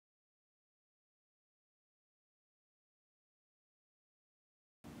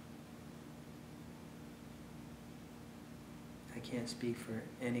can't speak for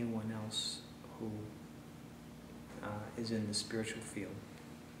anyone else who is in the spiritual field,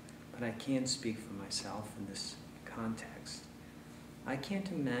 but I can speak for myself in this context. I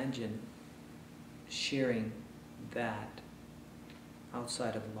can't imagine sharing that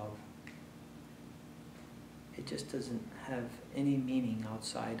outside of love. It just doesn't have any meaning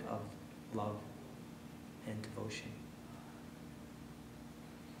outside of love and devotion.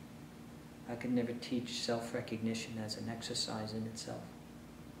 I could never teach self-recognition as an exercise in itself.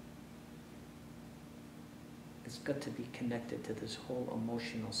 It's got to be connected to this whole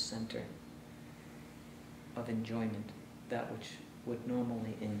emotional center of enjoyment, that which would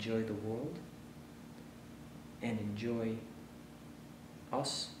normally enjoy the world and enjoy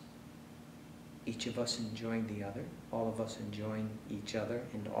us, each of us enjoying the other, all of us enjoying each other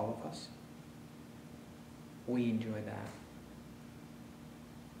and all of us. We enjoy that.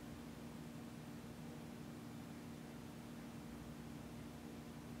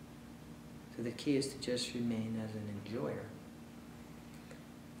 So the key is to just remain as an enjoyer.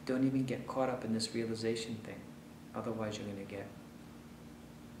 Don't even get caught up in this realization thing. Otherwise you're going to get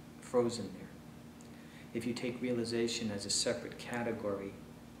frozen there. If you take realization as a separate category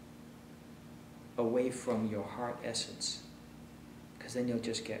away from your heart essence, because then you'll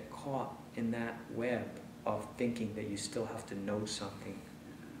just get caught in that web of thinking that you still have to know something,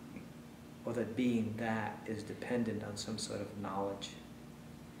 or that being that is dependent on some sort of knowledge.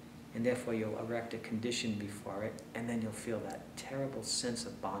 And therefore you'll erect a condition before it, and then you'll feel that terrible sense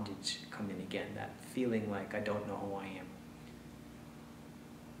of bondage come in again, that feeling like I don't know who I am.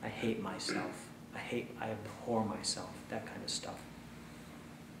 I hate myself. I abhor myself, that kind of stuff.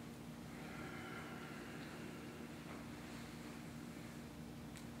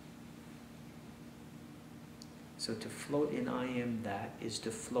 So to float in I am that is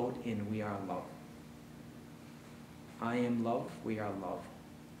to float in we are love. I am love, we are love.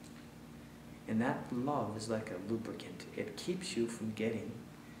 And that love is like a lubricant. It keeps you from getting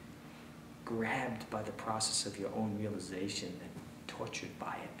grabbed by the process of your own realization and tortured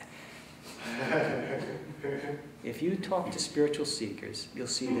by it. If you talk to spiritual seekers, you'll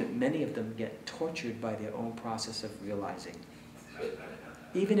see that many of them get tortured by their own process of realizing.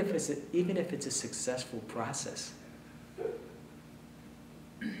 Even if it's a successful process.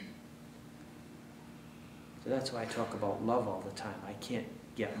 So that's why I talk about love all the time. I can't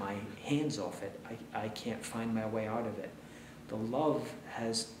get my hands off it. I can't find my way out of it. The love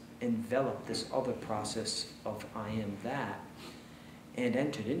has enveloped this other process of I am that and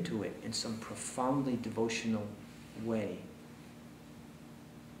entered into it in some profoundly devotional way.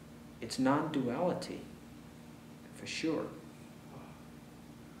 It's non-duality, for sure,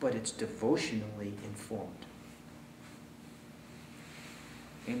 but it's devotionally informed.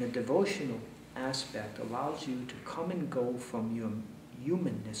 And the devotional aspect allows you to come and go from your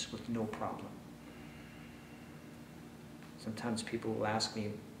humanness with no problem. Sometimes people will ask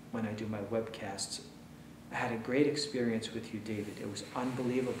me when I do my webcasts, I had a great experience with you, David. It was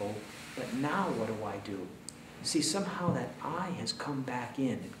unbelievable, but now what do I do? See, somehow that I has come back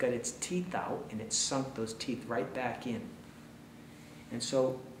in. It got its teeth out and it sunk those teeth right back in. And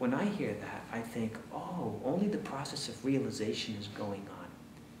so when I hear that, I think, oh, only the process of realization is going on.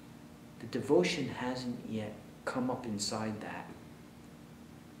 The devotion hasn't yet come up inside that.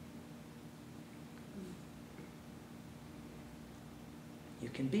 You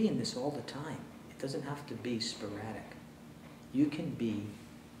can be in this all the time. It doesn't have to be sporadic. You can be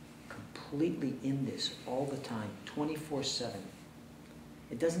completely in this all the time, 24/7.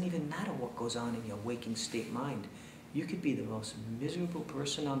 It doesn't even matter what goes on in your waking state mind. You could be the most miserable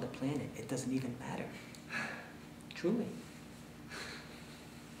person on the planet. It doesn't even matter. Truly.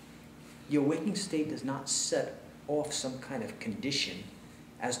 Your waking state does not set off some kind of condition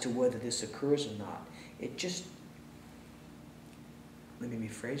as to whether this occurs or not. It just, let me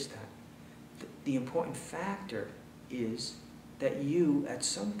rephrase that. The important factor is that you, at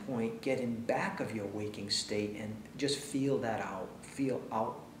some point, get in back of your waking state and just feel that out. Feel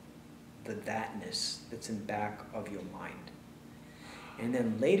out the thatness that's in back of your mind. And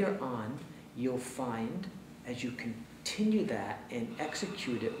then later on, you'll find, as you continue that and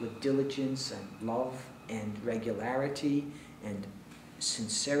execute it with diligence and love and regularity and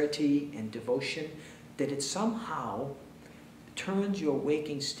sincerity and devotion, that it somehow turns your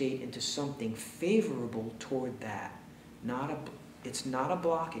waking state into something favorable toward that. It's not a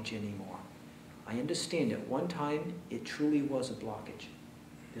blockage anymore. I understand at one time it truly was a blockage.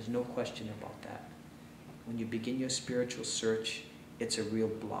 There's no question about that. When you begin your spiritual search, it's a real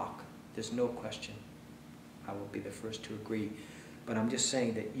block. There's no question. I will be the first to agree. But I'm just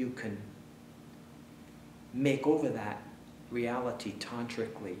saying that you can make over that reality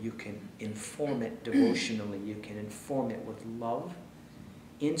tantrically. You can inform it devotionally. You can inform it with love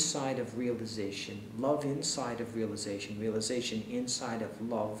inside of realization, love inside of realization, realization inside of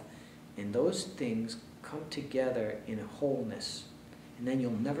love. And those things come together in a wholeness. And then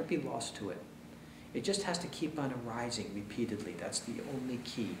you'll never be lost to it. It just has to keep on arising repeatedly. That's the only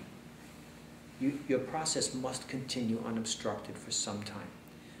key. Your process must continue unobstructed for some time.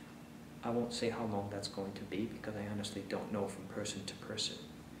 I won't say how long that's going to be because I honestly don't know from person to person.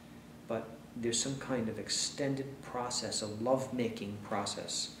 But there's some kind of extended process, a love-making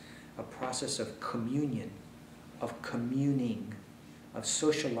process, a process of communion, of communing, of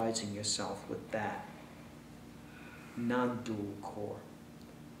socializing yourself with that non-dual core.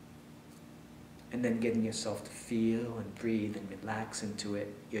 And then getting yourself to feel and breathe and relax into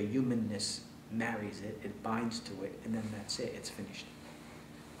it. Your humanness marries it, it binds to it, and then that's it, it's finished.